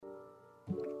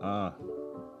Uh,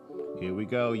 Here we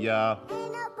go, y'all.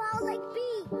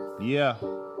 Yeah.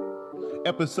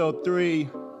 Episode 3.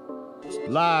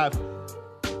 Live.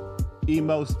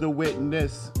 Emo's the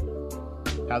witness.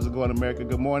 How's it going, America?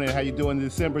 Good morning. How you doing?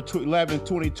 December 11th,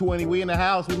 2020. We in the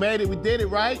house. We made it. We did it,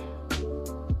 right?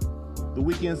 The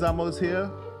weekend's almost here.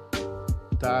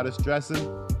 Tired of stressing?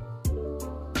 A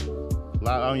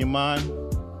lot on your mind?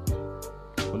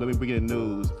 Well, let me bring you the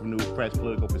news from a new, fresh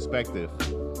political perspective.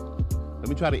 Let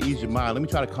me try to ease your mind. Let me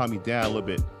try to calm you down a little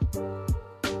bit.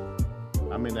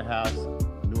 I'm in the house,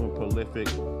 new and prolific.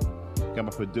 Got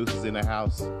my producers in the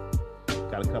house.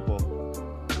 Got a couple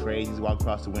crazies walking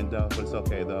across the window, but it's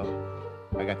okay though.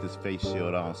 I got this face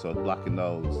shield on, so it's blocking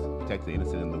those, protect the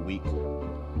innocent and the weak.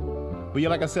 But yeah,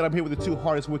 like I said, I'm here with the two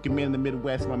hardest working men in the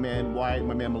Midwest, my man Wyatt,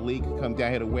 my man Malik. Come down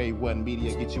here to Wave One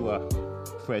Media, get you a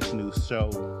fresh new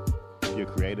show. If you're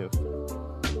creative,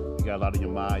 you got a lot on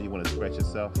your mind, you want to express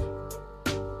yourself.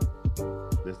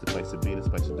 This is the place to be, this is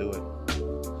the place to do it.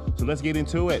 So let's get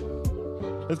into it.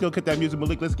 Let's go cut that music,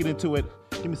 Malik. Let's get into it.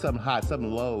 Give me something hot,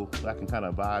 something low that I can kind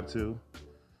of vibe to.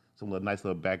 Some little nice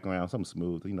little background, something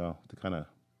smooth, you know, to kind of.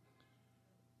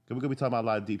 We're going to be talking about a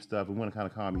lot of deep stuff. We want to kind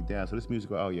of calm me down. So this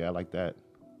music, oh yeah, I like that.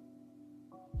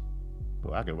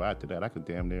 But I could ride to that. I could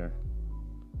damn near.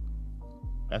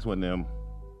 That's one of them,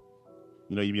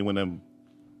 you know, you be one of them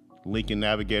Lincoln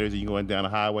navigators and you going down the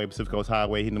highway, Pacific Coast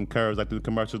Highway, hitting them curves like the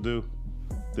commercials do.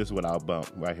 This is what I'll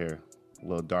bump right here. A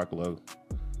little dark, a little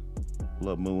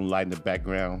moonlight in the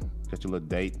background. Got your little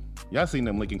date. Y'all seen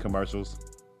them Lincoln commercials.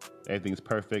 Everything's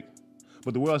perfect.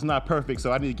 But the world's not perfect,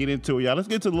 so I need to get into it, y'all. Let's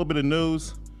get into a little bit of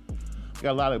news. We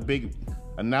got a lot of big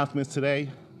announcements today.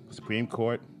 The Supreme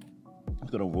Court is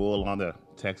going to rule on the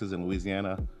Texas and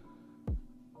Louisiana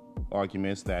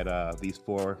arguments that these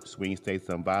 4 swing states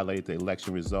violated the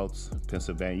election results.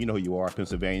 Pennsylvania, you know who you are,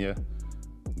 Pennsylvania,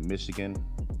 Michigan,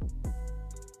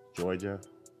 Georgia.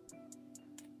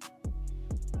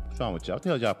 What's wrong with y'all? What the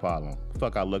hell's y'all problem?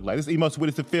 Fuck I look like. This is Emo's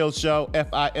Witness to Phil show,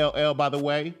 F-I-L-L, by the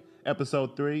way,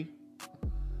 episode 3.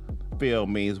 Phil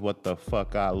means what the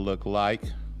fuck I look like.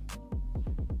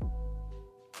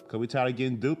 Because we're tired of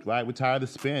getting duped, right? We're tired of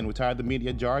the spin. We're tired of the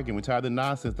media jargon. We're tired of the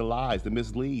nonsense, the lies, the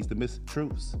misleads, the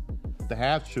mistruths, the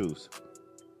half-truths.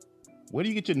 Where do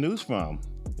you get your news from?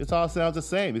 It all sounds the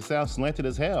same. It sounds slanted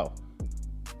as hell.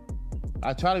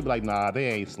 I try to be like, nah, they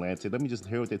ain't slanted. Let me just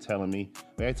hear what they're telling me.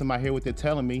 But every time I hear what they're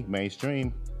telling me,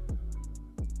 mainstream,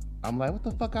 I'm like, what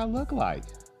the fuck I look like?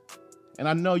 And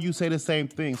I know you say the same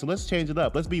thing, so let's change it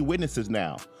up. Let's be witnesses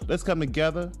now. Let's come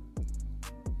together.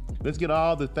 Let's get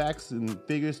all the facts and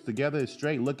figures together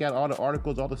straight. Look at all the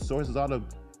articles, all the sources, all the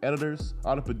editors,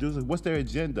 all the producers. What's their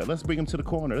agenda? Let's bring them to the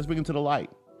corner. Let's bring them to the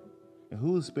light. And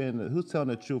who's telling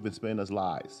the truth and spinning us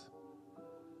lies?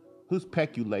 Who's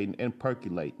peculating and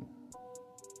percolating?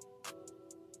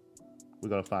 We're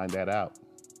going to find that out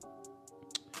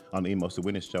on the Emo's the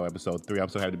Witness show, episode 3. I'm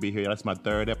so happy to be here. That's my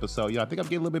 3rd episode. I think I'm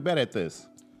getting a little bit better at this.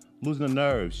 Losing the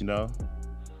nerves, you know.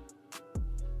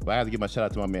 But I have to give my shout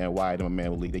out to my man Wyatt and my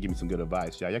man Malik. They give me some good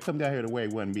advice, y'all. Y'all come down here to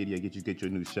Wave One Media, get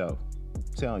your new show. I'm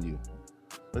telling you.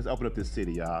 Let's open up this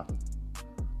city, y'all.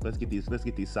 Let's get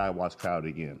these sidewalks crowded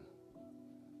again.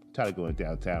 I'm tired of going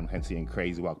downtown and seeing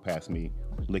crazy walk past me,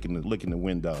 licking the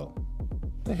window.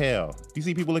 The hell? Do you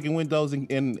see people licking windows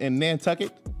in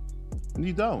Nantucket?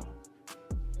 You don't.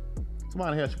 So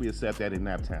why the hell should we accept that in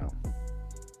Naptown?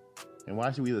 And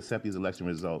why should we accept these election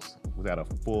results without a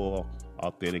full,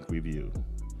 authentic review?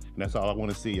 And that's all I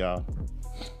want to see, y'all.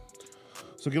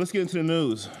 So okay, let's get into the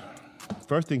news.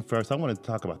 First thing first, I want to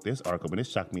talk about this article, but it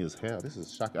shocked me as hell. This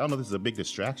is shocking. I don't know if this is a big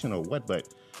distraction or what, but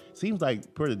it seems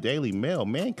like per the Daily Mail,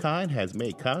 mankind has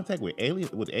made contact with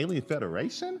Alien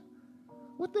Federation?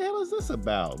 What the hell is this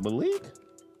about, Malik?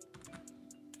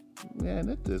 Man,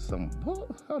 that is some.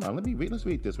 Hold on, let's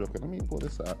read this real quick. Let me pull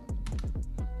this up.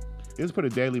 This is for the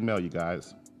Daily Mail, you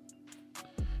guys.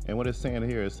 And what it's saying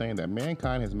here is saying that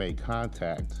mankind has made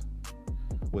contact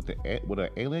with an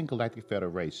alien galactic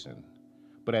federation,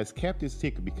 but has kept it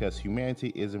secret because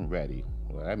humanity isn't ready.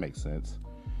 Well, that makes sense.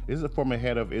 This is a former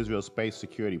head of Israel's space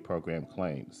security program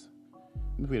claims.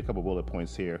 Let me read a couple bullet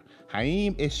points here.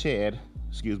 Haim Eshed,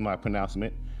 excuse my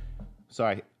pronouncement.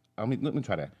 Sorry, let me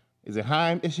try that. Is it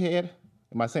Haim Eshed?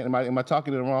 Am I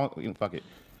talking it wrong? Fuck it.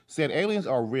 Said aliens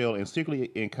are real and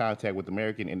secretly in contact with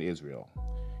America and Israel.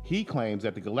 He claims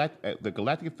that the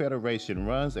Galactic Federation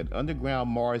runs an underground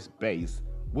Mars base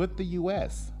with the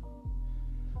U.S.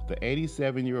 The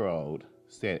 87-year-old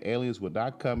said aliens would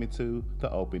not come into the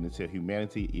open until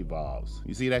humanity evolves.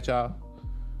 You see that, y'all?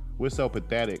 We're so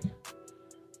pathetic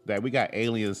that we got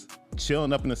aliens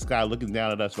chilling up in the sky looking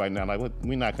down at us right now. Like, what?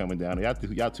 We're not coming down.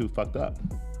 Y'all too fucked up.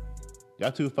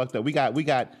 Y'all too fucked up. We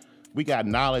got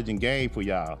knowledge and game for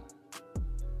y'all.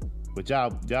 But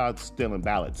y'all stealing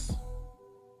ballots.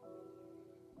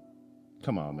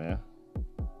 Come on, man.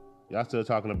 Y'all still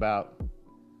talking about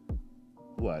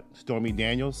what? Stormy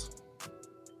Daniels?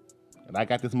 And I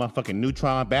got this motherfucking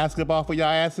neutron basketball for y'all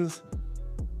asses?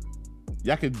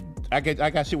 I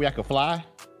got shit where y'all can fly?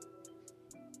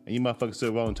 And you motherfuckers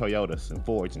still rolling Toyotas and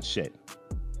Fords and shit.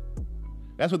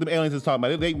 That's what the aliens is talking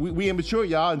about. We immature,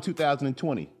 y'all, in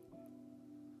 2020.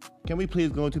 Can we please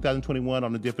go in 2021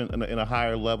 on in a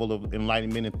higher level of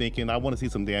enlightenment and thinking? I want to see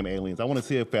some damn aliens. I want to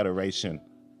see a federation.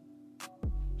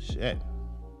 Shit.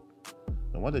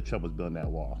 No wonder Trump was building that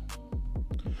wall.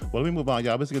 Well, let me move on,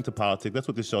 y'all. Let's get into politics. That's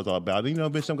what this show's all about. You know,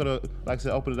 bitch, I'm going to, like I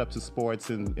said, open it up to sports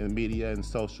and media and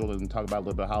social and talk about a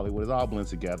little bit of Hollywood. It all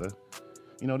blends together.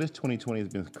 You know, this 2020 has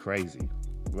been crazy,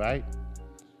 right?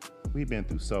 We've been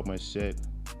through so much shit.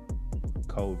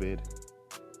 COVID.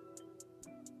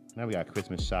 Now we got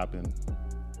Christmas shopping.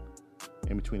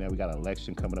 In between that, we got an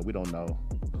election coming up. We don't know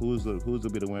who's will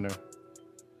be the winner.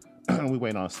 We're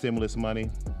waiting on stimulus money.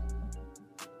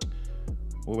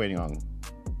 We're waiting on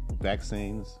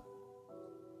vaccines.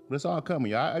 But it's all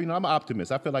coming, y'all. I'm an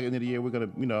optimist. I feel like at the end of the year,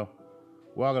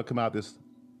 we're all gonna come out this,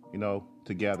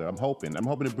 together. I'm hoping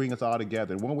to bring us all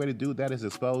together. And one way to do that is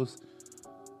expose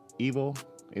evil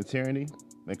and tyranny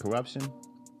and corruption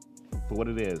for what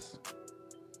it is.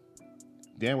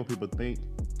 Damn what people think.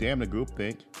 Damn the group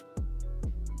think.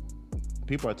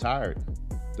 People are tired.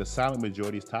 The silent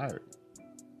majority is tired.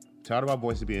 Tired of our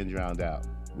voices being drowned out.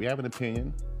 We have an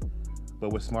opinion,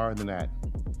 but we're smarter than that.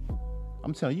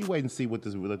 I'm telling you, wait and see what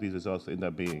these results end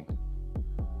up being.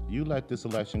 You let this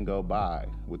election go by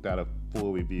without a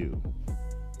full review,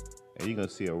 and you're gonna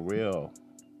see a real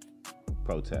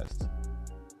protest.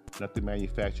 Nothing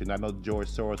manufactured, not no George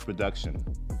Soros production.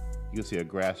 You can see a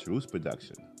grassroots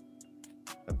production,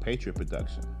 a patriot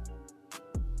production.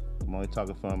 I'm only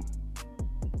talking from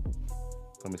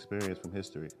experience, from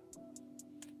history.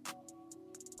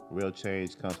 Real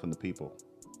change comes from the people.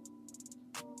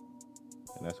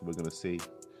 And that's what we're going to see.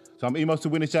 So I'm Emos to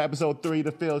Winning Shot, episode 3,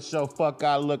 The Phil Show. Fuck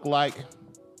I look like.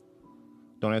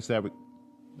 Don't answer that.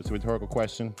 It's a rhetorical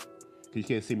question. Because you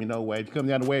can't see me no way. If you come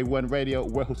down to Wave 1 Radio,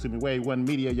 Wave 1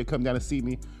 Media, you come down to see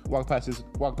me. Walk past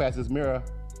this mirror.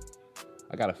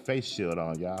 I got a face shield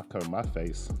on, y'all. Cover my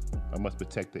face. I must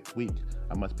protect the weak.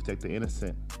 I must protect the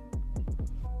innocent.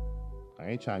 I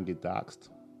ain't trying to get doxxed.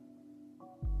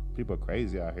 People are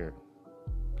crazy out here.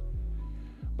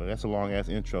 But that's a long-ass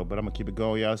intro, but I'm going to keep it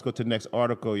going, y'all. Let's go to the next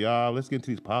article, y'all. Let's get into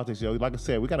these politics, yo. Like I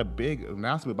said, we got a big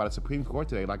announcement by the Supreme Court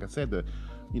today. Like I said,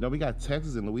 we got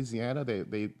Texas and Louisiana.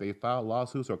 They filed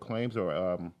lawsuits or claims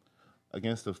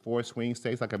against the 4 swing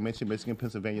states. Like I mentioned, Michigan,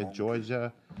 Pennsylvania,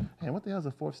 Georgia. And what the hell is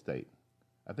the 4th state?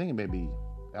 I think it may be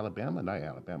Alabama. Not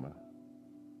Alabama.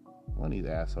 One of these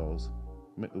assholes.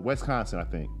 Wisconsin, I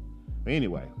think. But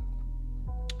anyway,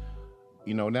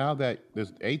 now that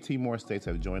there's 18 more states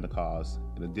have joined the cause,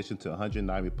 in addition to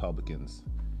 109 Republicans,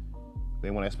 they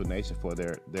want an explanation for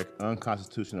their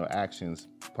unconstitutional actions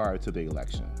prior to the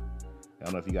election. I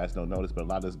don't know if you guys don't notice, but a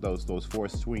lot of those 4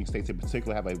 swing states in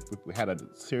particular had a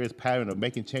serious pattern of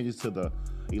making changes to the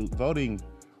voting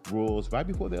rules right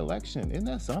before the election. Isn't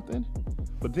that something?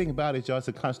 But the thing about it, y'all, it's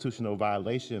a constitutional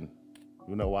violation.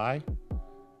 You know why?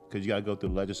 Because you got to go through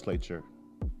the legislature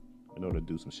in order to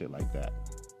do some shit like that.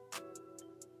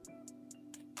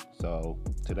 So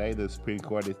today, the Supreme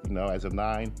Court is, as of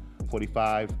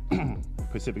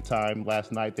 9:45 Pacific time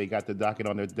last night, they got the docket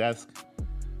on their desk.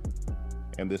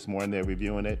 And this morning, they're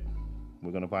reviewing it.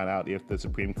 We're going to find out if the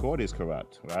Supreme Court is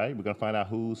corrupt, right? We're going to find out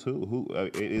who's who.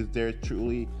 Is there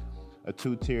truly a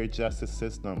 2-tier justice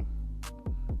system?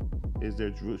 Is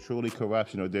there truly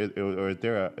corruption? Or is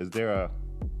there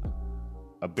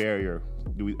a barrier?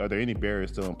 Are there any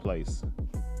barriers still in place?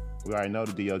 We already know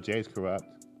the DOJ is corrupt.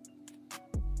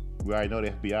 We already know the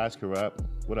FBI is corrupt.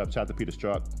 What up, shout out to Peter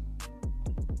Strzok,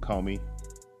 Comey,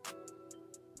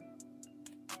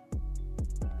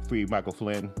 free Michael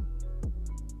Flynn.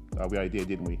 We already did,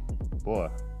 didn't we? Boy.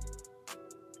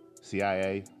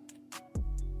 CIA,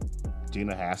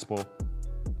 Gina Haspel,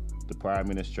 the prior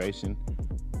administration.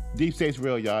 Deep state's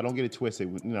real, y'all. Don't get it twisted.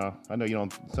 I know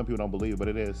some people don't believe it, but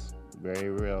it is very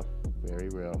real, very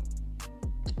real.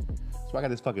 That's why I got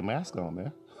this fucking mask on,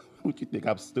 man. What you think?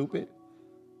 I'm stupid?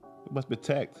 You must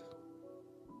protect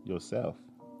yourself.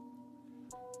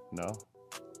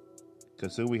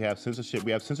 Because soon we have censorship.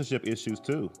 We have censorship issues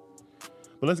too.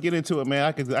 But let's get into it, man.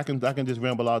 I can just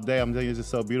ramble all day. I'm telling you, it's just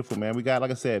so beautiful, man. We got,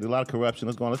 like I said, a lot of corruption.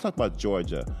 Let's go on. Let's talk about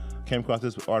Georgia. Came across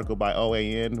this article by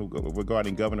OAN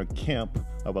regarding Governor Kemp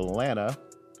of Atlanta,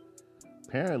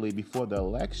 apparently before the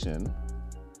election,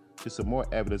 just some more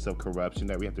evidence of corruption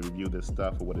that we have to review this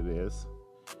stuff for what it is.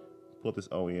 Pull up this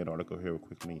OAN article here real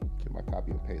quick. Let me get my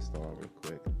copy and paste on real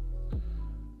quick.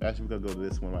 Actually, we're going to go to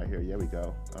this one right here. Yeah, we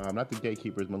go. Not the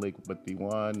gatekeepers, Malik, but the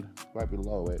one right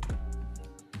below it.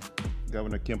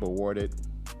 Governor Kemp awarded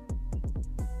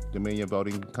Dominion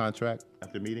voting contract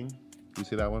after meeting. You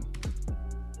see that one?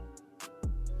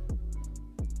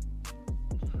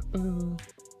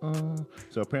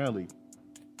 So apparently,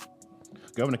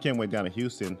 Governor Kemp went down to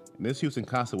Houston, and this Houston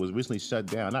consulate was recently shut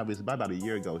down, not recently, about a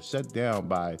year ago, shut down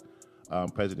by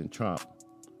President Trump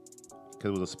because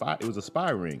it was a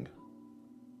spy ring.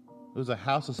 There was a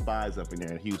house of spies up in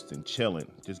there in Houston, chilling,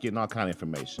 just getting all kind of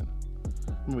information.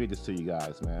 Let me read this to you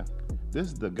guys, man. This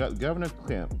is the Governor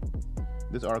Kemp.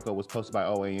 This article was posted by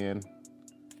OAN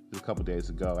just a couple days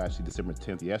ago, actually December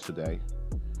 10th, yesterday.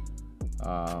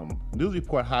 News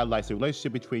report highlights the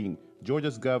relationship between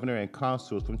Georgia's governor and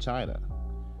consuls from China.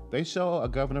 They show a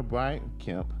Governor Brian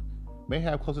Kemp may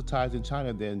have closer ties in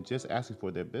China than just asking for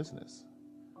their business.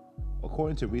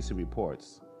 According to recent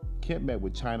reports, Kemp met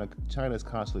with China's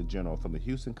consulate general from the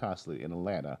Houston consulate in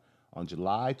Atlanta on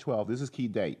July 12th. This is key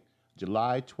date,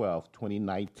 July 12th,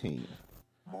 2019.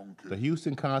 The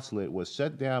Houston consulate was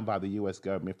shut down by the U.S.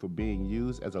 government for being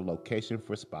used as a location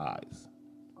for spies.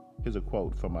 Here's a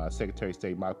quote from Secretary of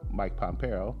State Mike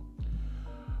Pompeo.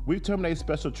 We've terminated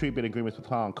special treatment agreements with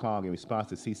Hong Kong in response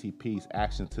to CCP's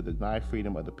actions to deny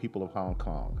freedom of the people of Hong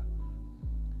Kong.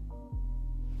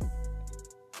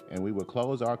 And we will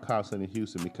close our consulate in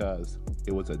Houston because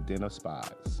it was a den of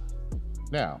spies.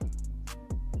 Now,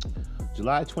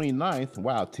 July 29th,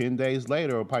 wow, 10 days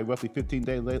later, or probably roughly 15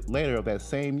 days later of that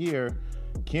same year,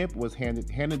 Kemp was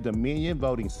handed Dominion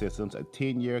Voting Systems a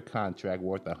 10-year contract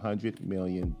worth $100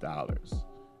 million.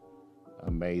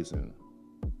 Amazing.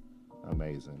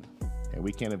 Amazing. And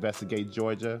we can't investigate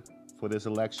Georgia for this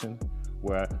election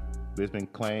where there's been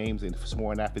claims and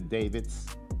sworn affidavits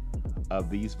of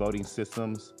these voting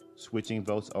systems switching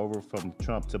votes over from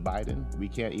Trump to Biden. We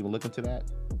can't even look into that.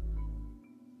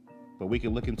 But we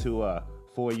can look into a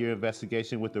 4-year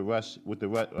investigation with the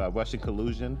Russian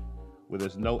collusion, where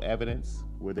there's no evidence,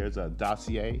 where there's a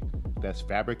dossier that's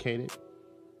fabricated,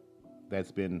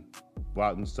 that's been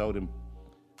bought and sold and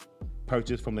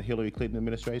purchased from the Hillary Clinton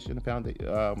administration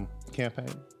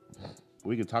campaign.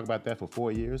 We can talk about that for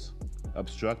 4 years,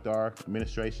 obstruct our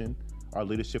administration, our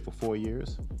leadership for 4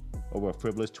 years over a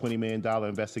frivolous $20 million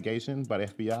investigation by the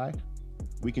FBI.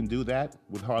 We can do that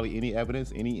with hardly any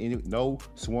evidence, no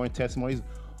sworn testimonies,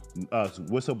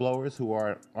 whistleblowers who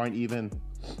aren't even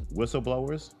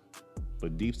whistleblowers,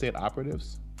 but deep state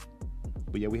operatives.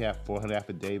 But yeah, we have 400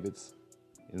 affidavits,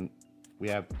 and we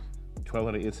have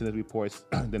 1,200 incident reports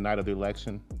the night of the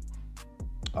election.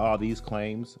 All these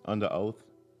claims under oath,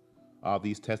 all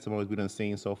these testimonies we've done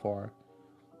seen so far.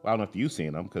 Well, I don't know if you've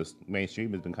seen them, because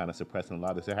mainstream has been kind of suppressing a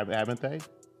lot of this, haven't they?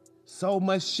 So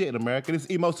much shit, America. This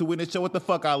Emos Who Witness show, what the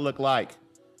fuck I look like?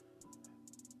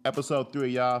 Episode 3,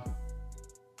 y'all. I'm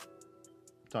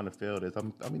trying to feel this.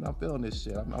 I'm feeling this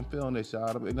shit. I'm feeling this,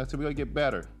 y'all. We're gonna get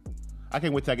better. I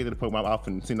can't wait till I get to the point where I'm off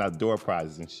and seeing out door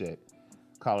prizes and shit.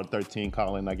 Caller 13,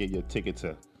 call in, I get you a ticket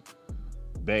to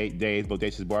Dave's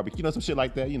Bodacious Barbecue. You know, some shit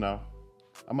like that, you know.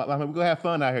 We're gonna have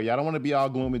fun out here, y'all. I don't want to be all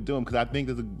gloom and doom, because I think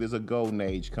there's a golden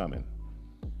age coming.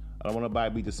 I don't want nobody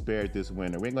to be despaired this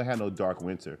winter. We ain't gonna have no dark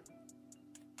winter.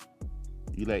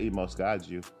 You let Emos guide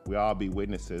you. We'll all be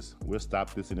witnesses. We'll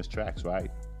stop this in its tracks,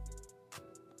 right?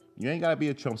 You ain't gotta be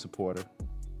a Trump supporter.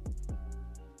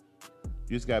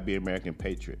 You just gotta be an American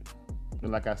patriot.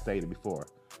 And like I stated before,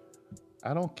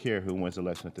 I don't care who wins the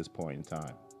election at this point in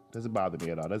time. Doesn't bother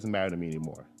me at all. Doesn't matter to me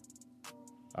anymore.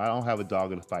 I don't have a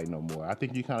dog in the fight no more. I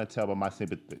think you kind of tell by my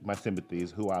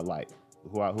sympathies who I like,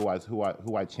 who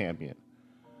I champion.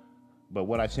 But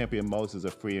what I champion most is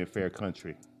a free and fair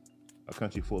country, a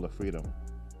country full of freedom,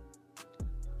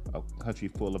 a country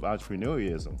full of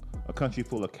entrepreneurialism, a country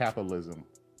full of capitalism.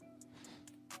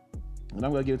 And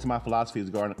I'm going to get into my philosophies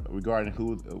regarding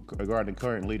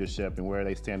current leadership and where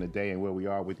they stand today and where we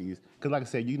are with these. Because like I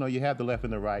said, you know, you have the left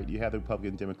and the right, you have the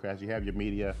Republican Democrats, you have your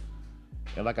media.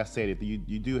 And like I said, you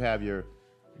do have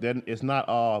then it's not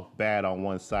all bad on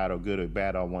one side or good or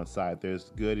bad on one side.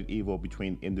 There's good and evil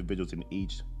between individuals in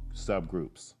each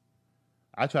subgroups.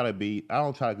 I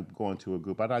don't try to go into a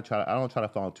group. I don't try to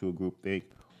fall into a group think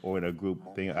or in a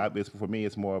group thing. For me,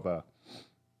 it's more of a,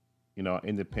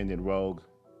 independent rogue.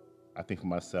 I think for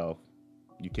myself,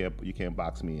 you can't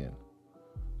box me in.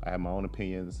 I have my own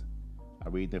opinions. I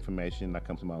read the information. I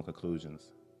come to my own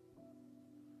conclusions.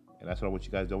 And that's what I want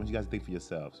you guys to do. I want you guys to think for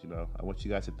yourselves. I want you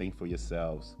guys to think for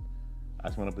yourselves. I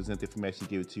just want to present the information,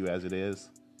 give it to you as it is.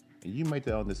 And you make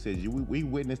your own decision. We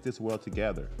witness this world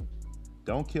together.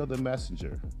 Don't kill the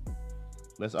messenger.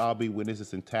 Let's all be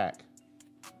witnesses and tack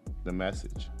the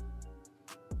message.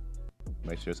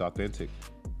 Make sure it's authentic.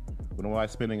 We don't mind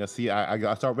spending I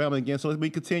start rambling again, so let me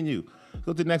continue.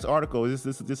 Go to the next article. This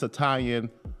is a tie-in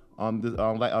on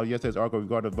yesterday's article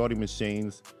regarding voting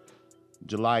machines.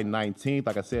 July 19th,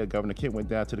 like I said, Governor Kemp went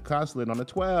down to the consulate on the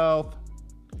 12th.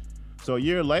 So a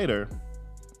year later,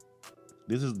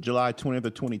 this is July 20th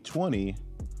of 2020.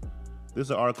 This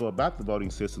is an article about the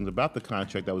voting systems, about the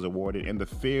contract that was awarded, and the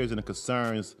fears and the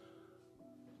concerns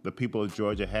the people of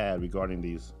Georgia had regarding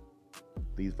these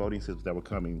voting systems that were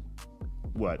coming,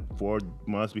 4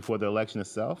 months before the election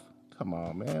itself? Come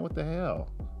on, man, what the hell?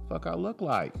 Fuck I look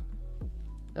like?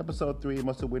 Episode 3,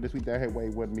 Must Have Witnessed. We there, hey,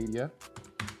 Wave One Media.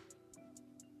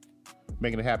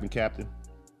 Making it happen, Captain.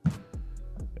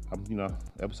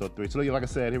 Episode 3. So like I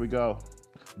said, here we go.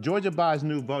 Georgia buys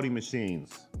new voting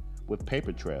machines with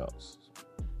paper trails.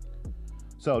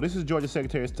 So this is Georgia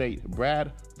Secretary of State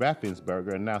Brad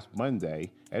Raffensperger announced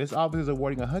Monday that his office is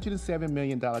awarding a $107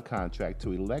 million contract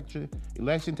to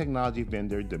election technology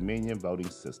vendor Dominion Voting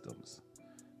Systems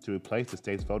to replace the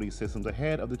state's voting systems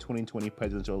ahead of the 2020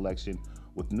 presidential election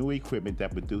with new equipment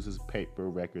that produces paper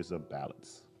records of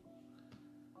ballots.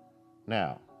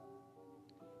 Now,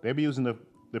 they've been using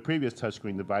the previous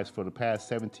touchscreen device for the past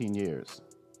 17 years.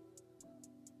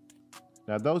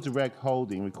 Now, those direct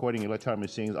holding recording electronic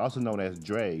machines, also known as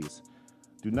DREs,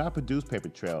 do not produce paper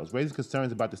trails, raising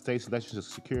concerns about the state's election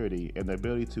security and the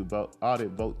ability to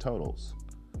audit vote totals.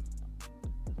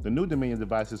 The new Dominion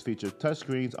devices feature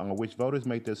touchscreens on which voters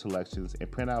make their selections and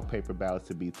print out paper ballots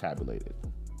to be tabulated.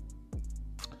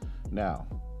 Now,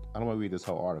 I don't want to read this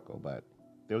whole article, but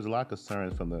there was a lot of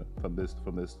concerns from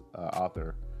this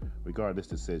author regarding this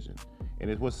decision, and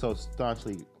it was so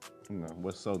telling,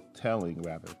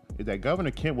 is that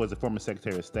Governor Kemp was a former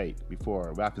Secretary of State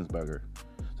before Raffensperger.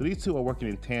 So these two are working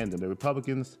in tandem. The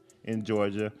Republicans in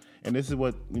Georgia, and this is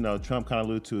what Trump kind of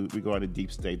alluded to regarding the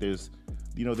deep state.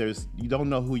 You don't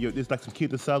know who it's like some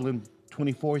Keith Sutherland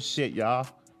 24 shit, y'all.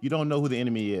 You don't know who the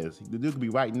enemy is. The dude could be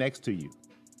right next to you,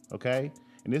 okay?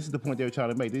 And this is the point they were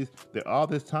trying to make. They're all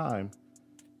this time.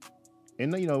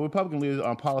 And, Republican leaders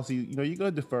on policy, you're going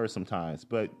to defer sometimes,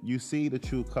 but you see the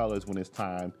true colors when it's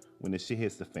time, when the shit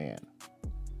hits the fan.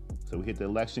 So we hit the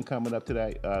election coming up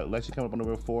today, election coming up on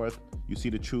November 4th. You see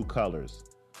the true colors.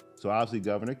 So obviously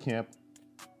Governor Kemp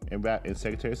and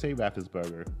Secretary of State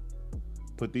Raffensperger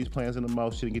put these plans into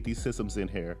motion and get these systems in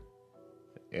here.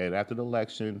 And after the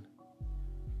election,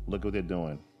 look what they're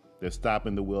doing. They're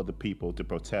stopping the will of the people to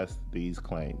protest these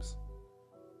claims.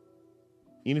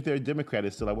 Even if they're a Democrat,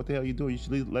 it's still like, what the hell are you doing? You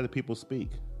should let the people speak.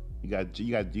 You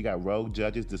got rogue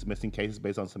judges dismissing cases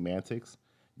based on semantics.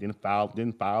 Didn't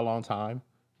file on time.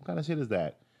 What kind of shit is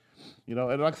that?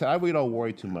 And like I said, I really don't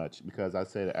worry too much because I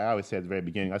always said at the very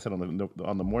beginning, I said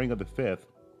on the morning of the 5th,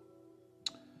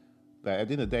 that at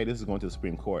the end of the day, this is going to the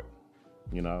Supreme Court.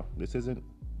 This isn't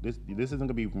going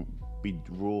to be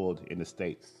ruled in the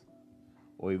states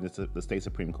or even the state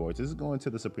Supreme Courts. This is going to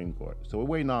the Supreme Court. So we're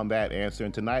waiting on that answer.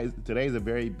 And today is a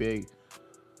big day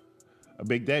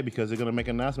because they're going to make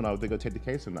an announcement on if they're going to take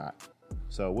the case or not.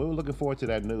 So we're looking forward to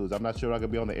that news. I'm not sure I'm going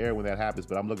to be on the air when that happens,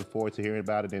 but I'm looking forward to hearing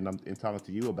about it and talking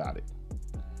to you about it.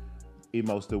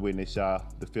 Emos the Witness, y'all.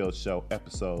 The Field Show,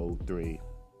 Episode 3.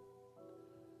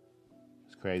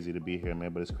 It's crazy to be here,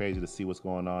 man, but it's crazy to see what's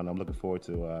going on. I'm looking forward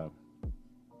to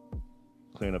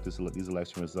clearing up these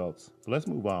election results. So let's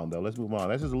move on, though. That's just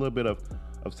a little bit of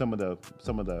some of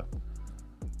the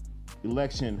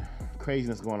election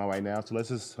craziness going on right now. So let's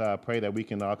just pray that we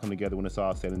can all come together when it's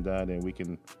all said and done, and we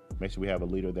can make sure we have a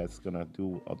leader that's gonna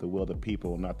do the will of the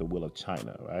people, not the will of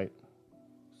China, right?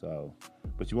 So,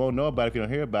 but you won't know about it if you don't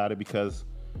hear about it because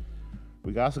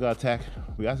we also got to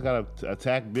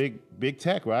attack big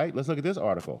tech, right? Let's look at this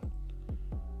article.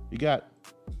 You got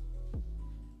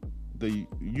the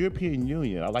European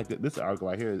Union. I like that this article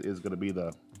right here is going to be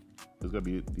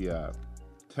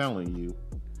telling you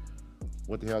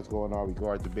what the hell's going on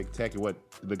regarding to big tech and what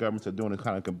the governments are doing to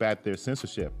kind of combat their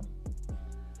censorship.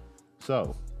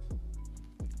 So,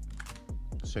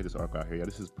 let's check this article out here. Yeah,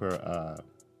 this is per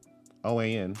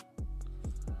OAN.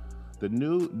 The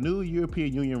new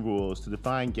European Union rules to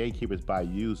define gatekeepers by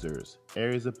users,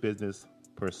 areas of business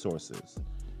per sources.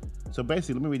 So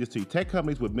basically, let me read this to you. Tech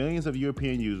companies with millions of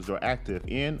European users are active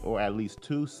in or at least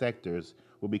 2 sectors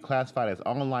will be classified as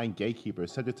online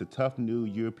gatekeepers subject to tough new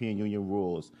European Union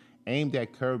rules aimed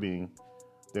at curbing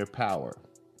their power.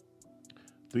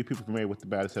 3 people familiar with the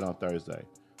matter said on Thursday.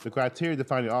 The criteria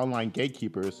defining online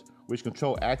gatekeepers, which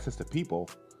control access to people,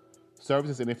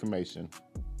 services and information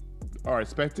are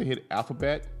expected to hit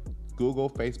Alphabet, Google,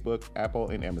 Facebook, Apple,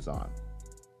 and Amazon.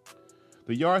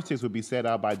 The yardsticks will be set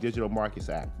out by Digital Markets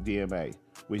Act, DMA,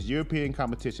 which European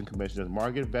Competition Commissioner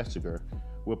Margaret Vestager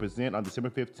will present on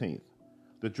December 15th.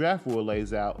 The draft rule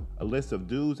lays out a list of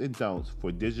do's and don'ts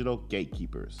for digital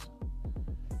gatekeepers.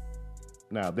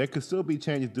 Now, there could still be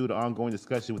changes due to ongoing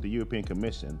discussion with the European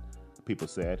Commission, people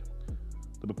said.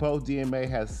 The proposed DMA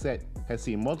has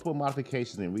seen multiple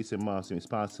modifications in recent months in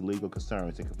response to legal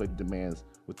concerns and conflicting demands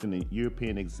within the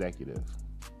European executive.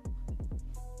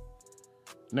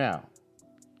 Now,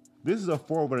 this is a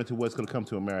forerunner to what's going to come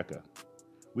to America.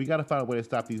 We got to find a way to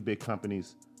stop these big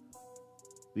companies,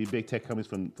 these big tech companies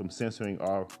from censoring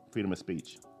our freedom of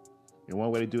speech. And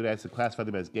one way to do that is to classify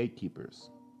them as gatekeepers,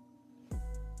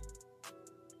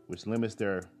 which limits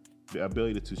their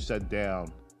ability to shut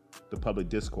down the public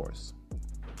discourse.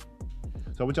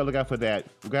 So I want y'all to look out for that.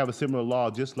 We're going to have a similar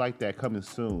law just like that coming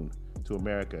soon to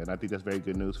America. And I think that's very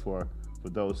good news for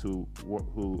those who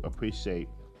appreciate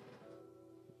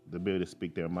the ability to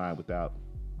speak their mind without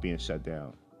being shut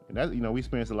down. And that, we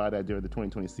experienced a lot of that during the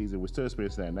 2020 season. We're still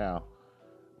experiencing that now.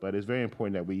 But it's very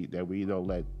important that we don't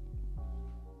let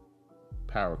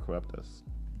power corrupt us.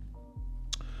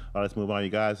 All right, let's move on, you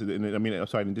guys. In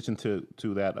addition to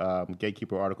that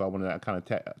gatekeeper article, I want to kind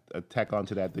of tack on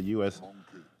to that the U.S.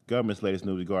 government's latest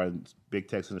news regarding big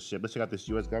tech censorship. Let's check out this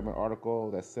U.S. government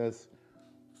article that says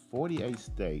 48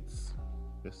 states.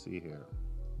 Let's see here.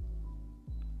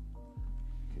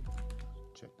 Okay,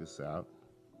 check this out.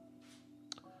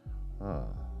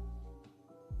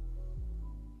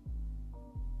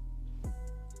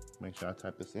 Make sure I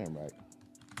type this in right.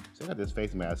 So I got this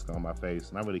face mask on my face,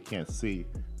 and I really can't see.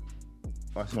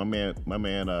 Actually, my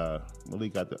man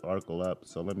Malik got the article up,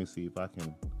 so let me see if I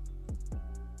can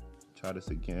try this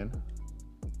again.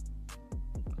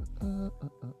 Oh,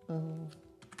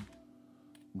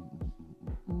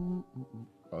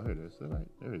 here it is. All right,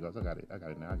 there it goes. I got it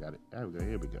now. There we go.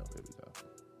 Here we go.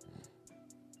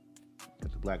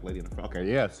 Got the black lady in the front.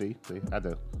 Okay, yeah. See. I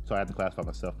had to classify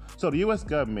myself. So the U.S.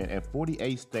 government and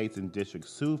 48 states and districts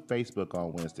sued Facebook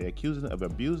on Wednesday, accusing it of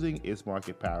abusing its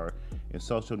market power in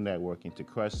social networking to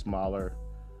crush smaller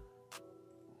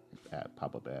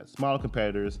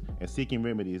competitors and seeking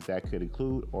remedies that could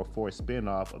include or force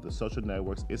spin-off of the social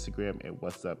networks Instagram and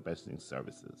WhatsApp messaging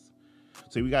services.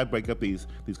 So we got to break up these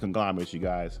conglomerates, you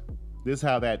guys. This is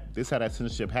how that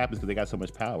censorship happens because they got so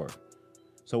much power.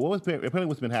 So what's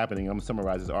been happening, I'm going to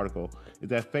summarize this article, is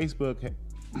that Facebook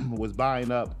was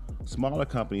buying up smaller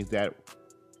companies that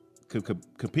could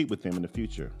compete with them in the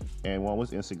future. And one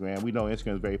was Instagram. We know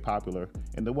Instagram is very popular,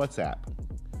 and the WhatsApp.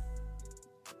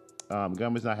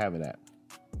 Government's not having that.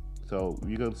 So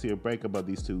you're going to see a breakup of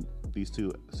these two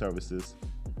services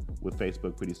with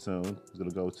Facebook pretty soon. It's going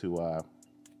to go to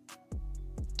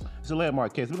it's a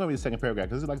landmark case. We're going to read the second paragraph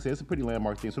because, like I said, it's a pretty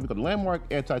landmark thing. So we got the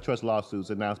landmark antitrust lawsuits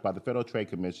announced by the Federal Trade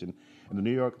Commission and the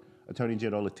New York Attorney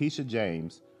General Letitia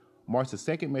James marks the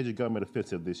second major government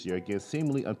offensive this year against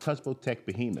seemingly untouchable tech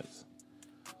behemoths.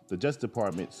 The Justice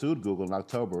Department sued Google in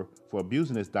October for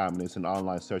abusing its dominance in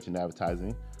online search and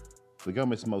advertising, the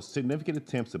government's most significant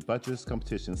attempts to buttress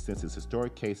competition since its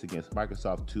historic case against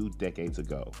Microsoft 2 decades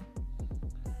ago.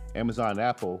 Amazon and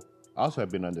Apple also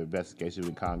have been under investigation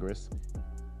in Congress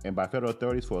and by federal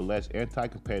authorities for alleged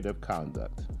anti-competitive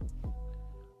conduct.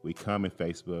 We come in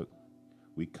Facebook,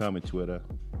 we come in Twitter,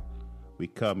 we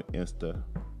come in Insta,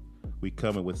 we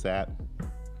come in WhatsApp,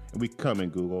 and we come in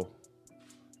Google.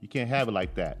 You can't have it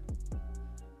like that.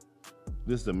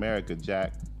 This is America,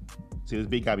 Jack. See, this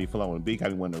beat got me flowing. Beat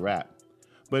got me wanting to rap.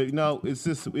 But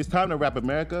it's time to rap,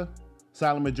 America.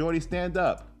 Silent majority, stand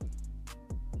up.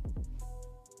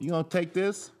 You gonna take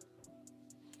this?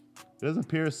 It doesn't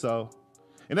appear so.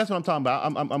 And that's what I'm talking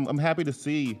about. I'm happy to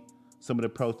see some of the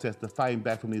protests, the fighting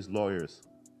back from these lawyers.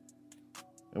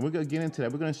 And we're gonna get into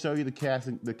that. We're gonna show you the cast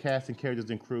and characters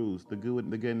and crews, the good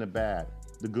and the bad,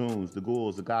 the goons, the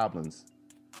ghouls, the goblins.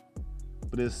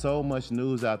 But there's so much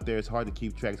news out there, it's hard to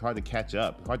keep track, it's hard to catch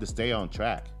up, it's hard to stay on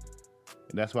track.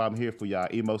 And that's why I'm here for y'all.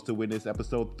 Emos to Witness,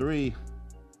 episode 3.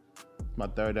 My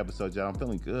third episode, y'all. I'm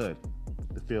feeling good.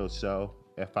 The Field Show,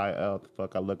 FIL, the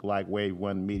fuck I look like, Wave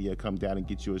One Media, come down and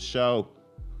get you a show.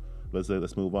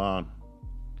 Let's move on.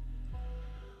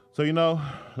 So,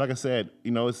 like I said,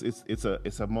 it's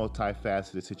a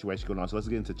multifaceted situation going on. So let's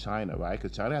get into China, right?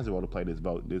 Because China has a role to play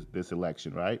this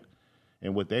election, right?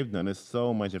 And what they've done is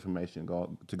so much information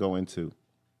to go into.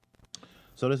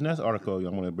 So this next article I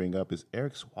want to bring up is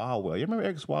Eric Swalwell. You remember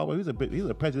Eric Swalwell? He's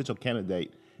a presidential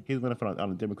candidate. He's running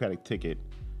on a Democratic ticket.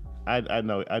 I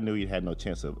knew he had no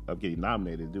chance of getting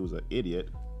nominated. The dude was an idiot.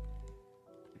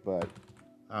 But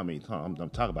I mean, I'm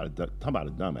talking about a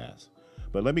dumbass.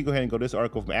 But let me go ahead and go to this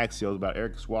article from Axios about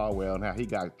Eric Swalwell and how he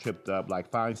got tripped up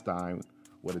like Feinstein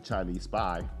with a Chinese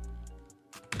spy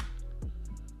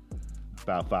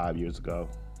about 5 years ago.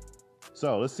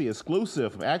 So let's see,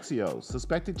 exclusive from Axios.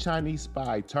 Suspected Chinese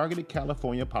spy targeted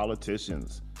California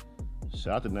politicians.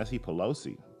 Shout out to Nancy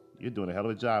Pelosi. You're doing a hell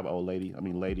of a job, old lady. I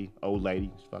mean, old lady.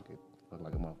 Fuck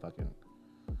like a motherfucking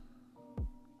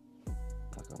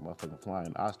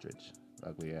flying ostrich.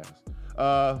 Ugly ass.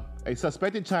 A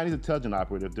suspected Chinese intelligence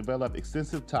operative developed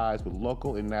extensive ties with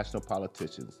local and national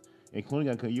politicians,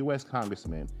 including a U.S.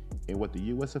 congressman, in what the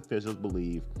U.S. officials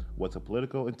believe was a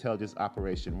political intelligence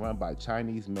operation run by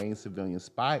Chinese main civilian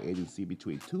spy agency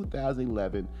between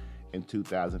 2011 and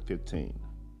 2015.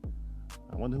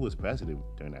 I wonder who was president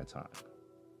during that time.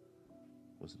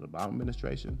 Was it the Obama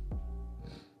administration?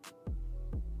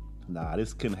 Nah,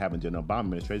 this couldn't happen during the Obama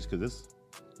administration because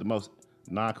it's the most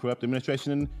non-corrupt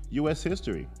administration in U.S.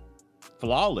 history.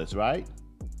 Flawless, right?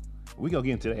 We gonna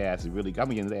get into the ass really. I'm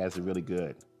gonna get into the ass really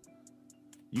good.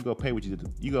 You go pay what you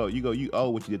did. You owe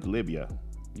what you did to Libya.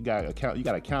 You gotta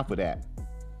account for that.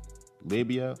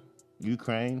 Libya,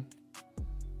 Ukraine,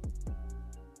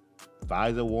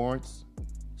 FISA warrants,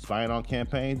 spying on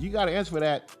campaigns. You gotta answer for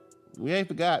that. We ain't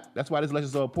forgot. That's why this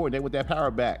election's so important. They want that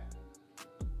power back.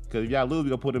 Because if y'all lose, we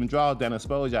gonna put them draws down and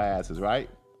expose y'all asses, right?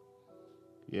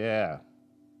 Yeah.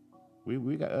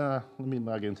 We got. Let me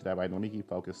not get into that right now. Let me keep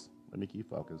focused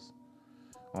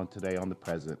on today, on the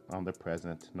present,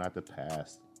 not the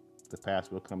past. The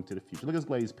past will come to the future. Look at this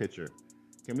lady's picture.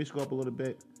 Can we scroll up a little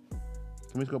bit?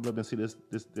 Can we scroll up a little bit and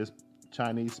see this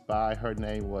Chinese spy? Her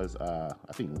name was I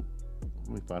think.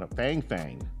 Let me find out.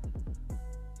 Fang.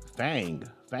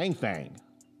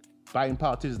 Biting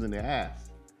politicians in the ass.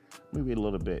 Let me read a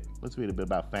little bit. Let's read a bit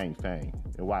about Fang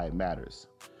and why it matters.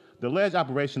 The alleged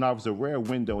operation offers a rare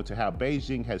window into how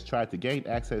Beijing has tried to gain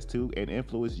access to and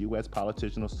influence U.S.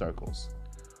 political circles.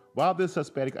 While this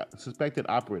suspected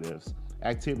operatives'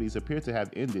 activities appear to have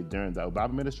ended during the Obama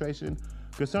administration,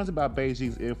 concerns about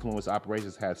Beijing's influence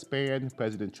operations have spanned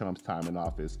President Trump's time in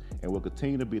office and will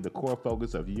continue to be the core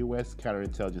focus of U.S.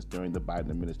 counterintelligence during the Biden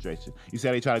administration. You see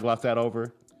how they try to gloss that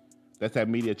over? That's that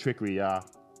media trickery, y'all.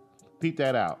 Peep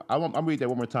that out. I'm going to read that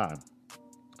one more time.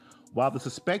 While the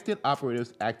suspected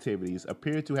operatives' activities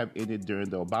appear to have ended during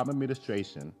the Obama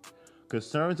administration,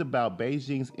 concerns about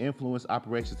Beijing's influence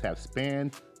operations have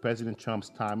spanned President Trump's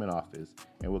time in office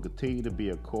and will continue to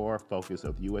be a core focus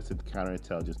of U.S.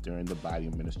 counterintelligence during the Biden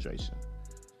administration.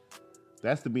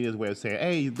 That's the media's way of saying,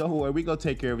 hey, don't worry, we going to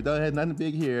take care of it. Don't have nothing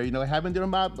big here. You know, it happened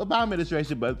during the Obama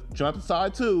administration, but Trump saw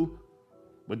it too.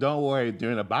 But don't worry,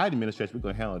 during the Biden administration, we're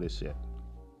going to handle this shit.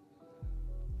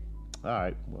 All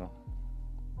right, well.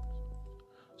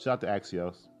 Shout out to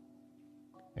Axios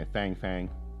and Fang.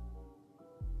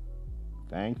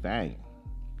 But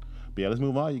yeah, let's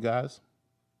move on, you guys.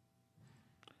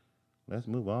 Let's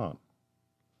move on.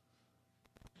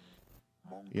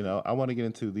 You know, I want to get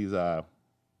into these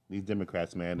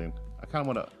Democrats, man, and I kind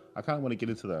of want to get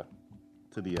into the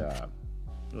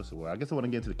what's the word? I guess I want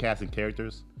to get into the casting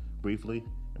characters briefly,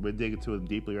 and we'll dig into it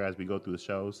deeply as we go through the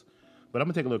shows. But I'm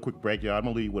gonna take a little quick break, y'all. I'm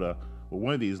gonna leave you with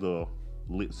one of these little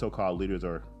so-called leaders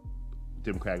or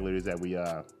Democratic leaders that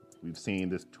we've seen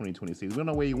this 2020 season. We don't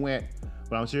know where he went,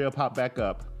 but I'm sure he'll pop back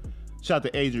up. Shout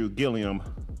out to Andrew Gilliam.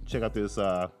 Check out this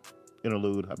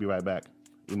interlude. I'll be right back.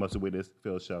 Emotional Witness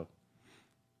Phil Show.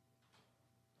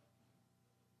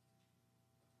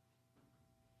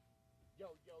 Yo,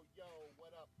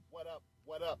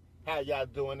 what up? How y'all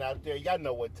doing out there? Y'all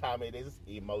know what time it is.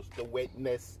 Emotional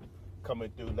Witness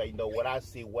coming through. They know what I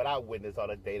see, what I witness on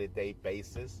a day-to-day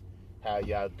basis. How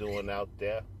y'all doing out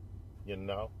there? You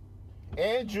know?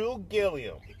 Andrew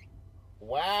Gilliam.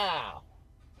 Wow.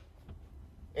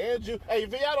 Andrew, hey,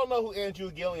 if y'all don't know who Andrew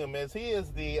Gilliam is, he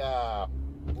is the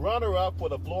runner-up for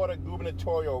the Florida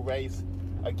gubernatorial race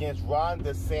against Ron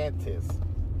DeSantis.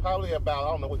 Probably about, I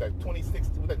don't know, was that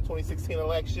 2016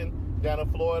 election down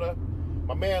in Florida?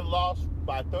 My man lost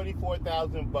by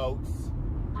 34,000 votes.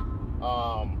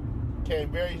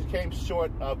 Came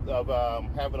short of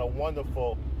having a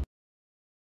wonderful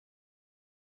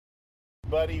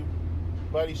buddy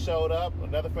showed up,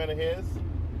 another friend of his,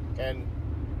 and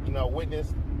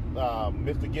witnessed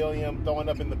Mr. Gilliam throwing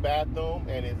up in the bathroom,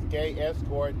 and his gay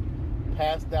escort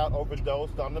passed out,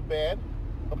 overdosed on the bed,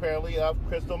 apparently of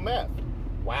crystal meth.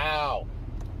 Wow.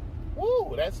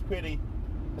 Woo, that's pretty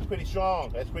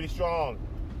strong. That's pretty strong.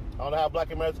 I don't know how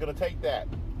Black America's going to take that.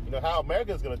 You know, how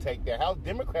America's going to take that. How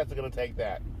Democrats are going to take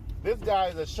that. This guy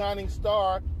is a shining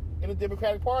star in the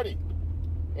Democratic Party.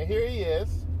 And here he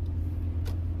is.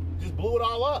 Just blew it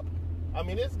all up. I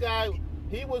mean, this guy,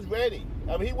 he was ready.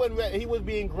 I mean, he wasn't ready. He was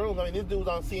being groomed. I mean, this dude was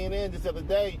on CNN just the other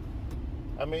day.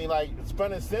 I mean, like,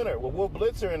 front and center with Wolf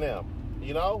Blitzer and them.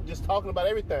 You know, just talking about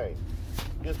everything.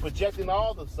 Just projecting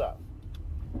all the stuff.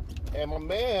 And my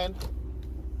man,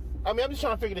 I mean, I'm just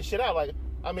trying to figure this shit out. Like,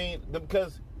 I mean,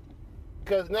 because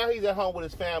now he's at home with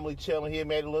his family chilling. He had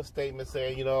made a little statement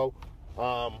saying,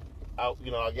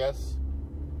 I guess,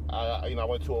 I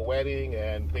went to a wedding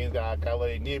and things got a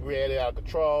little inebriated, out of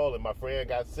control, and my friend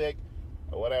got sick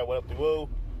or whatever, went up the woo.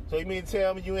 So you mean to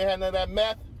tell me you ain't had none of that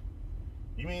meth?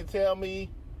 You mean to tell me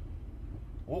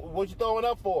what you throwing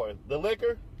up for? The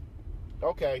liquor?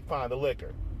 Okay, fine, the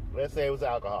liquor. Let's say it was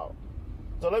alcohol.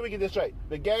 So let me get this straight.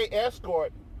 The gay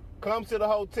escort comes to the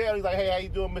hotel. He's like, hey, how you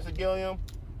doing, Mr. Gilliam?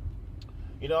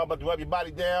 You know, I'm about to rub your body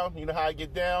down. You know how I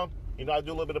get down? You know, I do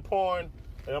a little bit of porn,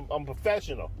 and I'm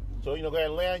professional. So, go ahead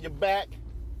and lay on your back.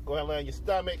 Go ahead and lay on your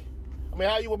stomach. I mean,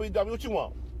 how you want me to do? What you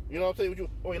want? You know what I'm saying? You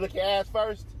want me to lick your ass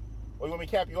first? Or you want me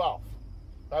to cap you off?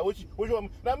 Like, what you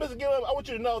want? Now, Mr. Gilliam, I want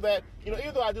you to know that, even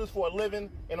though I do this for a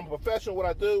living and I'm a professional at what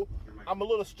I do, I'm a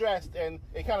little stressed and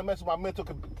it kind of messes with my mental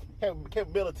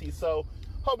capability. So,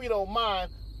 hope you don't mind.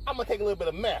 I'm going to take a little bit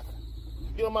of meth.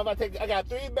 You don't mind if I got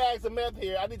 3 bags of meth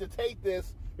here. I need to take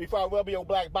this before I rub your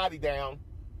black body down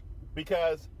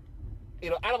because,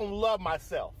 I don't love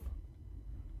myself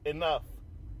enough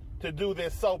to do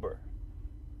this sober.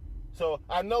 So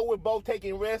I know we're both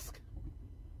taking risk,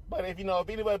 but if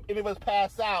any of us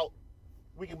pass out,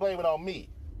 we can blame it on me.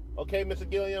 Okay, Mr.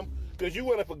 Gilliam? Because you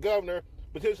running for governor,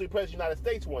 potentially president of the United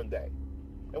States one day.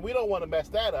 And we don't want to mess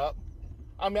that up.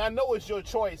 I mean, I know it's your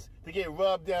choice to get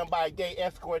rubbed down by a gay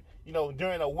escort,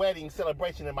 during a wedding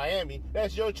celebration in Miami.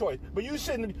 That's your choice. But you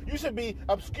should be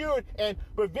obscured and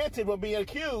prevented from being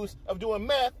accused of doing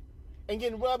meth and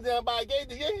getting rubbed down by a gay.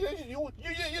 You're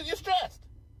stressed.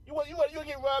 You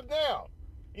get rubbed down.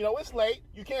 It's late.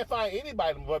 You can't find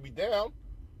anybody to rub you down.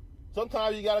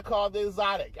 Sometimes you gotta call the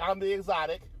exotic. I'm the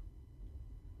exotic.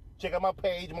 Check out my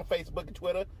page, my Facebook and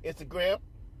Twitter, Instagram.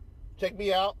 Check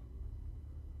me out.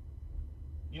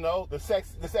 The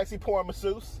sexy porn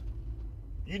masseuse.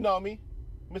 You know me,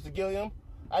 Mr. Gilliam.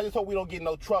 I just hope we don't get in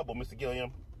no trouble, Mr.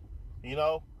 Gilliam.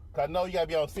 Because I know you got to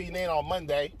be on CNN on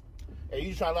Monday, and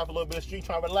you trying to laugh a little bit of the street,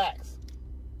 trying to relax.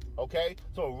 Okay?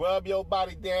 So I'm going to rub your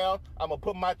body down. I'm going to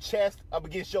put my chest up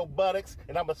against your buttocks,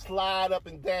 and I'm going to slide up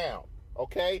and down.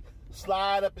 Okay?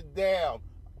 Slide up and down.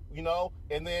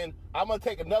 And then I'm going to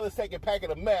take another second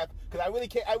packet of meth, because I really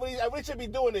should be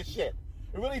doing this shit.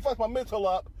 It really fucks my mental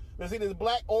up. To see this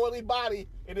black oily body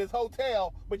in this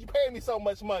hotel, but you paying me so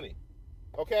much money,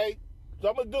 okay? So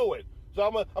I'm gonna do it. So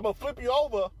I'm gonna flip you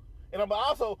over, and I'm gonna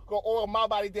also go oil my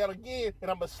body down again, and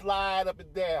I'm gonna slide up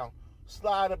and down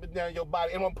your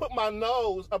body, and I'm gonna put my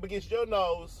nose up against your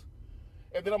nose,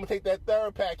 and then I'm gonna take that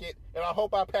third packet, and I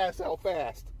hope I pass out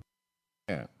fast.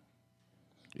 Yeah,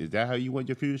 is that how you want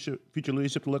your future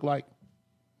leadership to look like?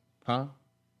 Huh?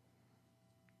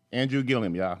 Andrew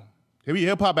Gilliam, y'all.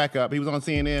 He'll pop back up. He was on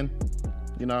CNN,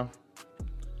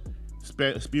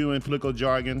 spewing political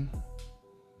jargon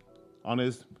on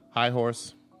his high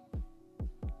horse.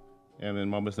 And then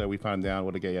moments later, we find down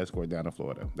with a gay escort down in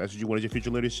Florida. That's what you wanted your future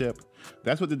leadership.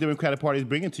 That's what the Democratic Party is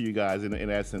bringing to you guys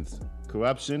in essence.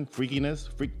 Corruption, freakiness,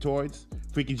 freaktoids,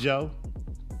 Freaky Joe.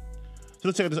 So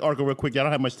let's check out this article real quick. I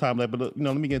don't have much time left, but look,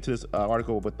 let me get into this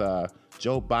article with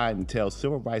Joe Biden tells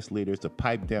civil rights leaders to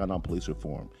pipe down on police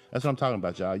reform. That's what I'm talking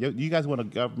about, y'all. You guys want a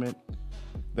government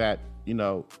that,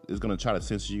 is going to try to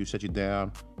censor you, shut you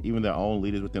down, even their own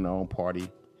leaders within their own party,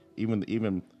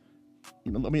 even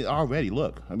already,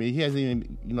 look. I mean, he hasn't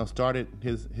even, started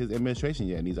his administration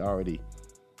yet, and he's already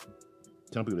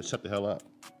telling people to shut the hell up.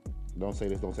 Don't say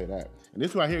this, don't say that. And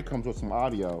this right here comes with some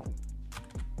audio.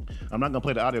 I'm not gonna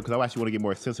play the audio because I actually want to get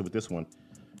more extensive with this one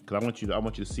because I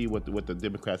want you to see what the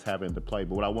Democrats have in the play.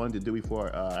 But what I wanted to do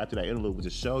before after that interlude was to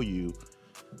show you,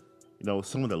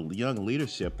 some of the young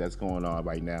leadership that's going on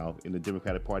right now in the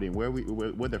Democratic Party and where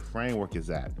the framework is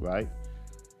at, right?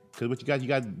 Because what you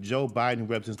got Joe Biden who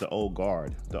represents the old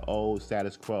guard, the old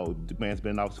status quo. The man's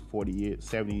been in office for 40 years,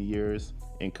 70 years,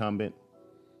 incumbent,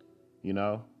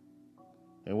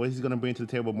 And what he's going to bring to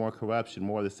the table, more corruption,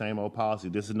 more of the same old policy.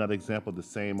 This is another example of the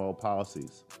same old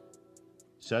policies.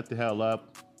 Shut the hell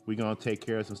up. We're going to take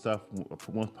care of some stuff.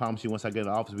 Promise you, once I get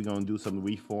in office, we're going to do some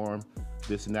reform,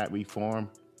 this and that reform.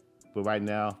 But right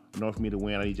now, in order for me to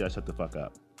win, I need you to shut the fuck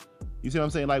up. You see what I'm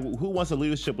saying? Like, who wants a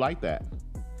leadership like that?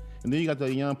 And then you got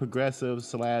the young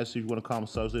progressives / if you want to call them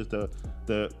socialists,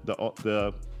 the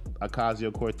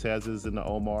Ocasio-Cortezes and the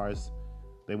Omars.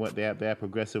 They have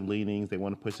progressive leanings. They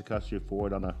want to push the country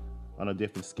forward on a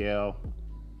different scale.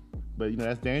 But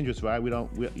that's dangerous, right?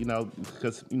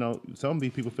 Because some of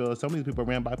these people feel that some of these people are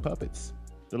ran by puppets.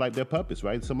 They're puppets,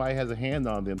 right? Somebody has a hand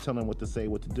on them, telling them what to say,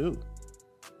 what to do.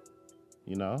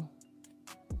 You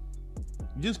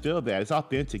just feel that. It's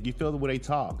authentic. You feel the way they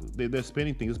talk. They're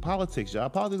spinning things. It's politics, y'all.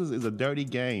 Politics is a dirty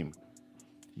game.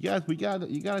 You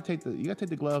gotta take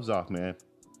the gloves off, man.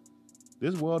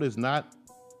 This world is not,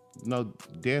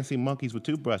 dancing monkeys with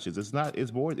toothbrushes. It's not.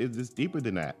 It's more. It's deeper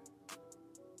than that.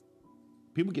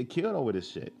 People get killed over this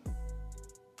shit.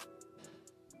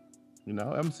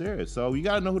 I'm serious. So you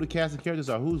gotta know who the cast and characters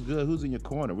are. Who's good? Who's in your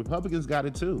corner? Republicans got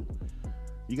it too.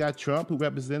 You got Trump, who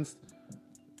represents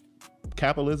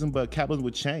capitalism, but capitalism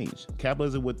with change.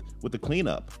 Capitalism with the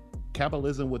cleanup.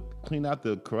 Capitalism would clean out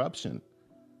the corruption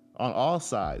on all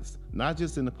sides, not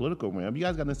just in the political realm. You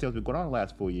guys got to understand what's been going on the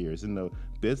last 4 years in the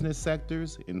business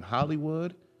sectors, in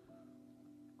Hollywood,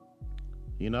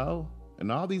 and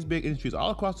all these big industries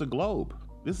all across the globe.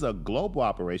 This is a global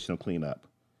operation of cleanup.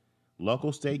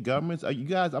 Local, state governments. You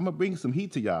guys, I'm going to bring some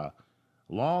heat to y'all.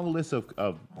 Long list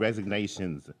of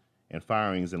resignations and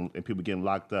firings and people getting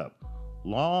locked up.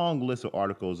 Long list of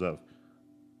articles of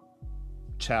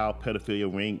child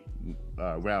pedophilia ring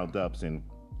roundups and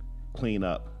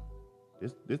cleanup.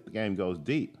 This game goes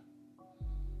deep.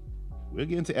 We'll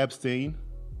get into Epstein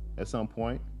at some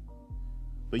point.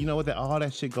 But you know what? All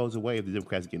that shit goes away if the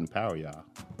Democrats get in power, y'all.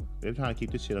 They're trying to keep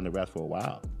this shit under wraps for a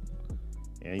while.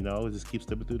 And it just keeps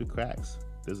slipping through the cracks.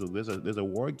 There's a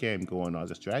war game going on.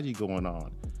 There's a strategy going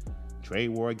on. Trade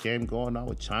war game going on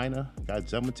with China. Gotta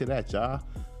jump into that, y'all.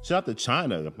 Shout out to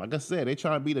China. Like I said, they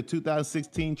trying to be the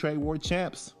 2016 trade war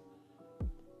champs.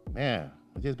 Man,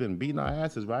 we just been beating our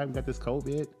asses, right? We got this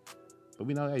COVID. But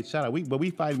we know, hey, shout out. We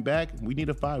fighting back. We need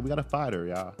a fight. We got a fighter,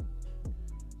 y'all.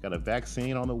 Got a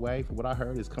vaccine on the way. From what I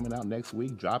heard, it's coming out next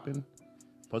week, dropping.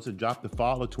 Supposed to drop the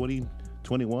fall of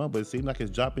 2021, but it seems like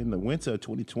it's dropping in the winter of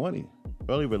 2020.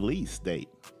 Early release date.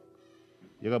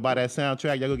 You gonna buy that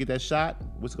soundtrack? Y'all gonna get that shot?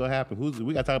 What's gonna happen?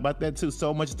 We gotta talk about that too.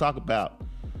 So much to talk about.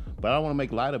 But I don't want to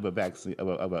make light of a vaccine of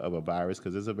a virus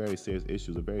because it's a very serious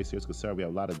issue. It's a very serious concern. We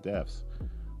have a lot of deaths.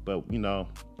 But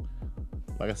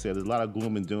like I said, there's a lot of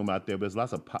gloom and doom out there. But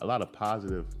there's a lot of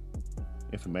positive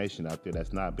information out there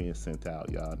that's not being sent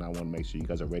out, y'all. And I want to make sure you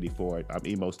guys are ready for it. I'm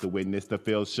Emos the Witness, The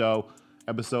Phil Show,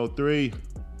 episode 3.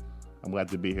 I'm glad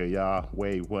to be here, y'all.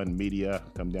 Wave One Media,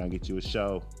 come down and get you a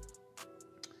show.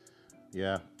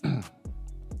 Yeah.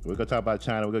 We're gonna talk about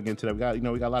China. We're gonna get into that.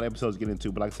 We got a lot of episodes to get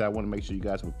into, but like I said, I want to make sure you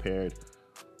guys are prepared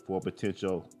for a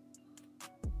potential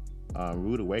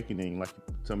rude awakening, like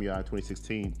some of y'all in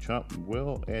 2016. Trump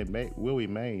will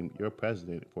remain your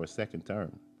president for a second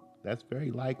term. That's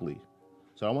very likely.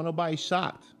 So I don't want nobody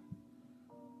shocked.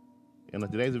 And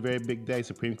today's a very big day.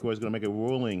 Supreme Court is going to make a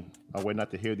ruling on whether or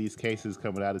not to hear these cases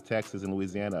coming out of Texas and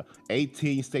Louisiana.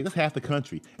 18 states, that's half the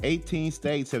country. 18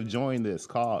 states have joined this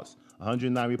cause.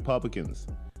 109 Republicans.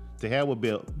 To hell with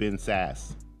Ben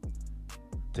Sass.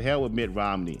 To hell with Mitt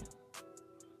Romney.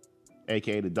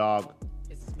 AKA the dog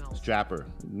strapper.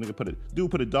 Nigga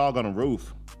put a dog on a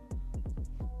roof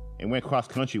and went cross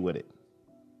country with it.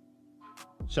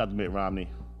 Shout out to Mitt Romney.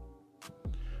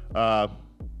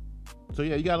 So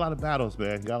yeah, you got a lot of battles,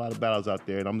 man. You got a lot of battles out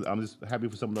there, and I'm just happy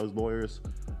for some of those lawyers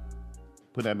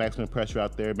putting that maximum pressure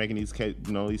out there, making these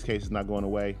cases not going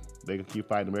away. They can keep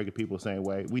fighting American people the same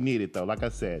way. We need it though. Like I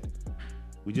said,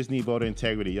 we just need voter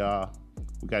integrity, y'all.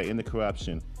 We got to end the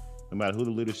corruption, no matter who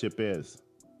the leadership is.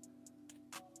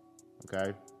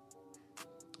 Okay.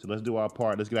 So let's do our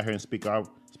part. Let's get out here and speak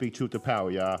truth to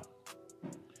power, y'all.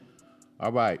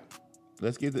 All right.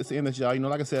 Let's get this in, y'all.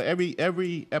 Like I said,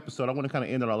 every episode, I want to kind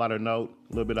of end on a lighter note,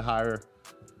 a little bit higher,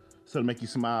 something to make you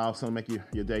smile, something to make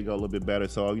your day go a little bit better.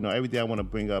 So, every day I want to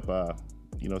bring up,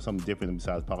 something different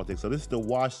besides politics. So this is the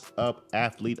Washed Up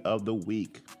Athlete of the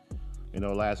Week.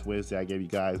 Last Wednesday I gave you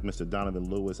guys Mr. Donovan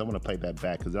Lewis. I want to play that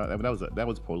back because that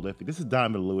was prolific. This is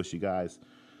Donovan Lewis, you guys.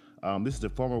 This is a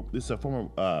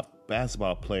former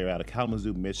basketball player out of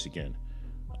Kalamazoo, Michigan.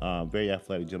 Very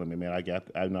athletic gentleman, man.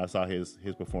 I saw his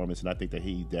performance, and I think that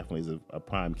he definitely is a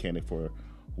prime candidate for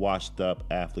Washed Up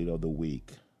Athlete of the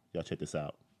Week. Y'all check this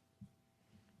out.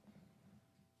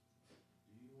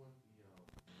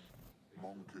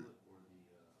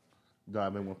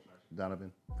 Donovan,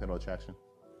 Fatal Attraction.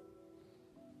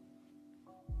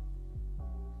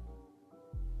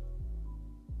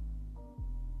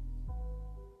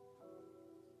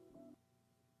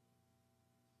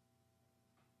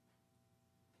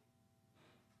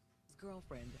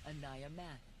 Girlfriend, Anaya Matt.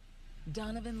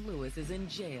 Donovan Lewis is in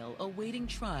jail awaiting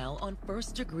trial on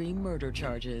first-degree murder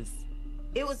charges.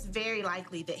 It was very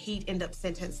likely that he'd end up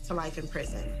sentenced to life in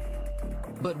prison.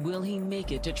 But will he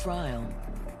make it to trial?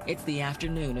 It's the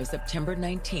afternoon of September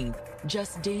 19th,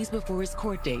 just days before his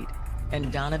court date,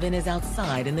 and Donovan is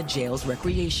outside in the jail's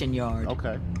recreation yard.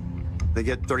 Okay. They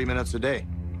get 30 minutes a day,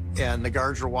 and the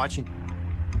guards are watching.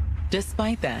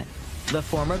 Despite that, the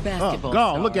former basketball go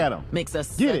on, star look at him. makes a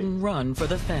Get it. sudden run for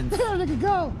the fence. Yeah, they can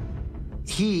go.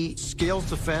 He scales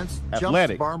the fence, Athletic. jumps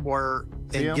the barbed wire,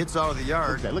 See him? and gets out of the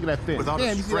yard. Look at that fence. Without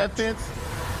Damn, a you see that stretch. fence?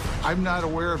 I'm not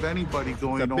aware of anybody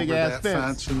going It's a over big-ass that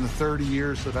fence. fence in the 30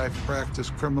 years that I've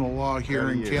practiced criminal law here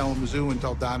 30 in years. Kalamazoo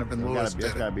until Donovan Lewis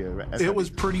That's did gotta it. be that's It gotta was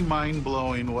be- pretty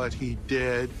mind-blowing what he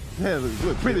did. Yeah,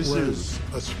 look, prison It shoes.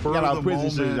 was a spur Got our of the prison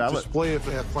shoes, moment y'all. Look. display of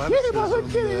Look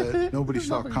athleticism at that nobody this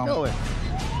saw motherfucker coming. going.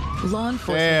 Law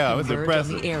enforcement Damn, it's converged on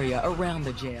impressive. the area around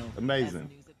the jail. Amazing.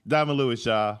 Donovan Lewis,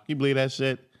 y'all. Can you believe that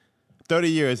shit? 30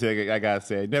 years here, I gotta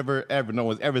say. Never, ever, no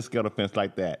one's ever scaled a fence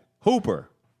like that. Hooper.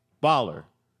 Baller.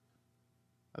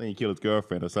 I think he killed his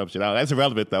girlfriend or some shit. That's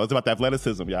irrelevant, though. It's about the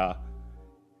athleticism, y'all.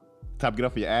 Time to get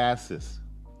off your asses.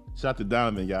 Shout out to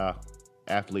Donovan, y'all.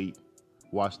 Athlete.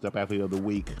 Washed up athlete of the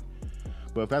week.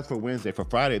 But if that's for Wednesday, for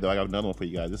Friday, though, I got another one for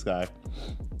you guys. This guy,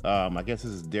 I guess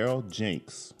this is Daryl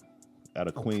Jinks out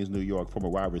of Queens, New York, former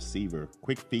wide receiver.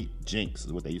 Quick Feet Jinks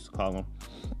is what they used to call him.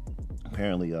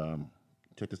 Apparently,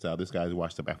 check this out. This guy's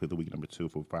washed up athlete of the week number 2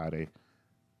 for Friday.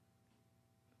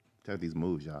 Check out these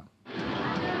moves, y'all.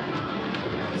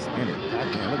 Spin it.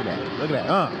 God damn, look at that. Look at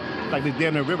that. Like this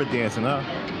damn near river dancing, huh?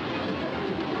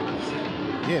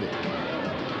 Get it.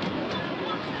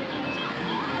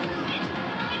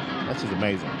 That's just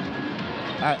amazing.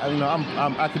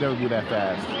 I could never do that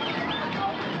fast.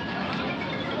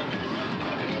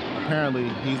 Apparently,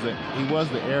 he was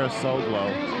the heir of Soul Glow.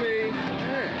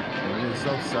 And he's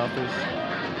so selfish.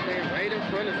 Right in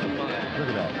front of somebody. Look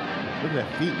at that. Look at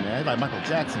that feet, man. It's like Michael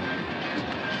Jackson.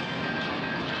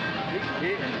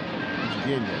 He's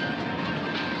getting it.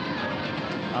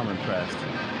 I'm impressed.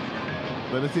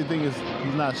 But the thing is,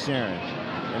 he's not sharing.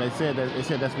 And they said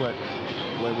that's what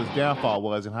his downfall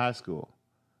was in high school.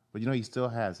 But he still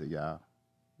has it, y'all.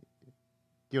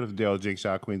 Give it to Daryl Jinks,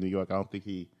 Queens, New York. I don't think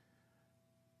he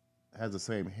has the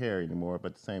same hair anymore, but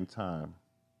at the same time,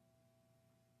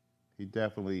 he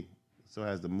definitely still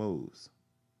has the moves.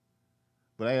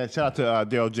 But hey, shout out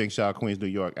to Daryl Jinks, Queens, New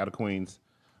York, out of Queens.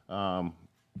 I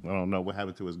don't know what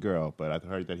happened to his girl, but I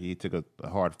heard that he took a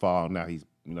hard fall. Now he's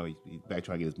back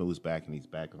trying to get his moves back, and he's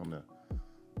back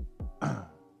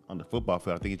on the football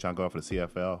field. I think he's trying to go out for the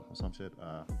CFL or some shit.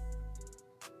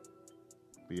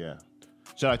 But yeah,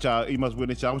 shout out y'all. Emos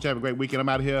Witness, y'all. I want you to have a great weekend. I'm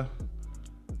out of here.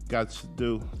 Got to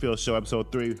do Phil Show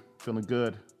episode 3. Feeling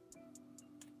good.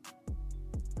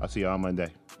 I'll see y'all on Monday.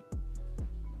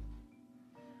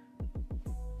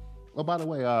 Oh, by the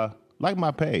way, like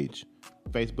my page.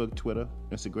 Facebook, Twitter,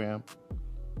 Instagram.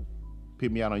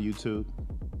 Peep me out on YouTube.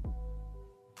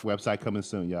 Website coming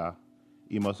soon, y'all.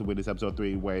 Emos Witness episode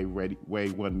 3, Way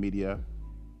 1 Media,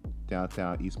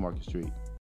 downtown East Market Street.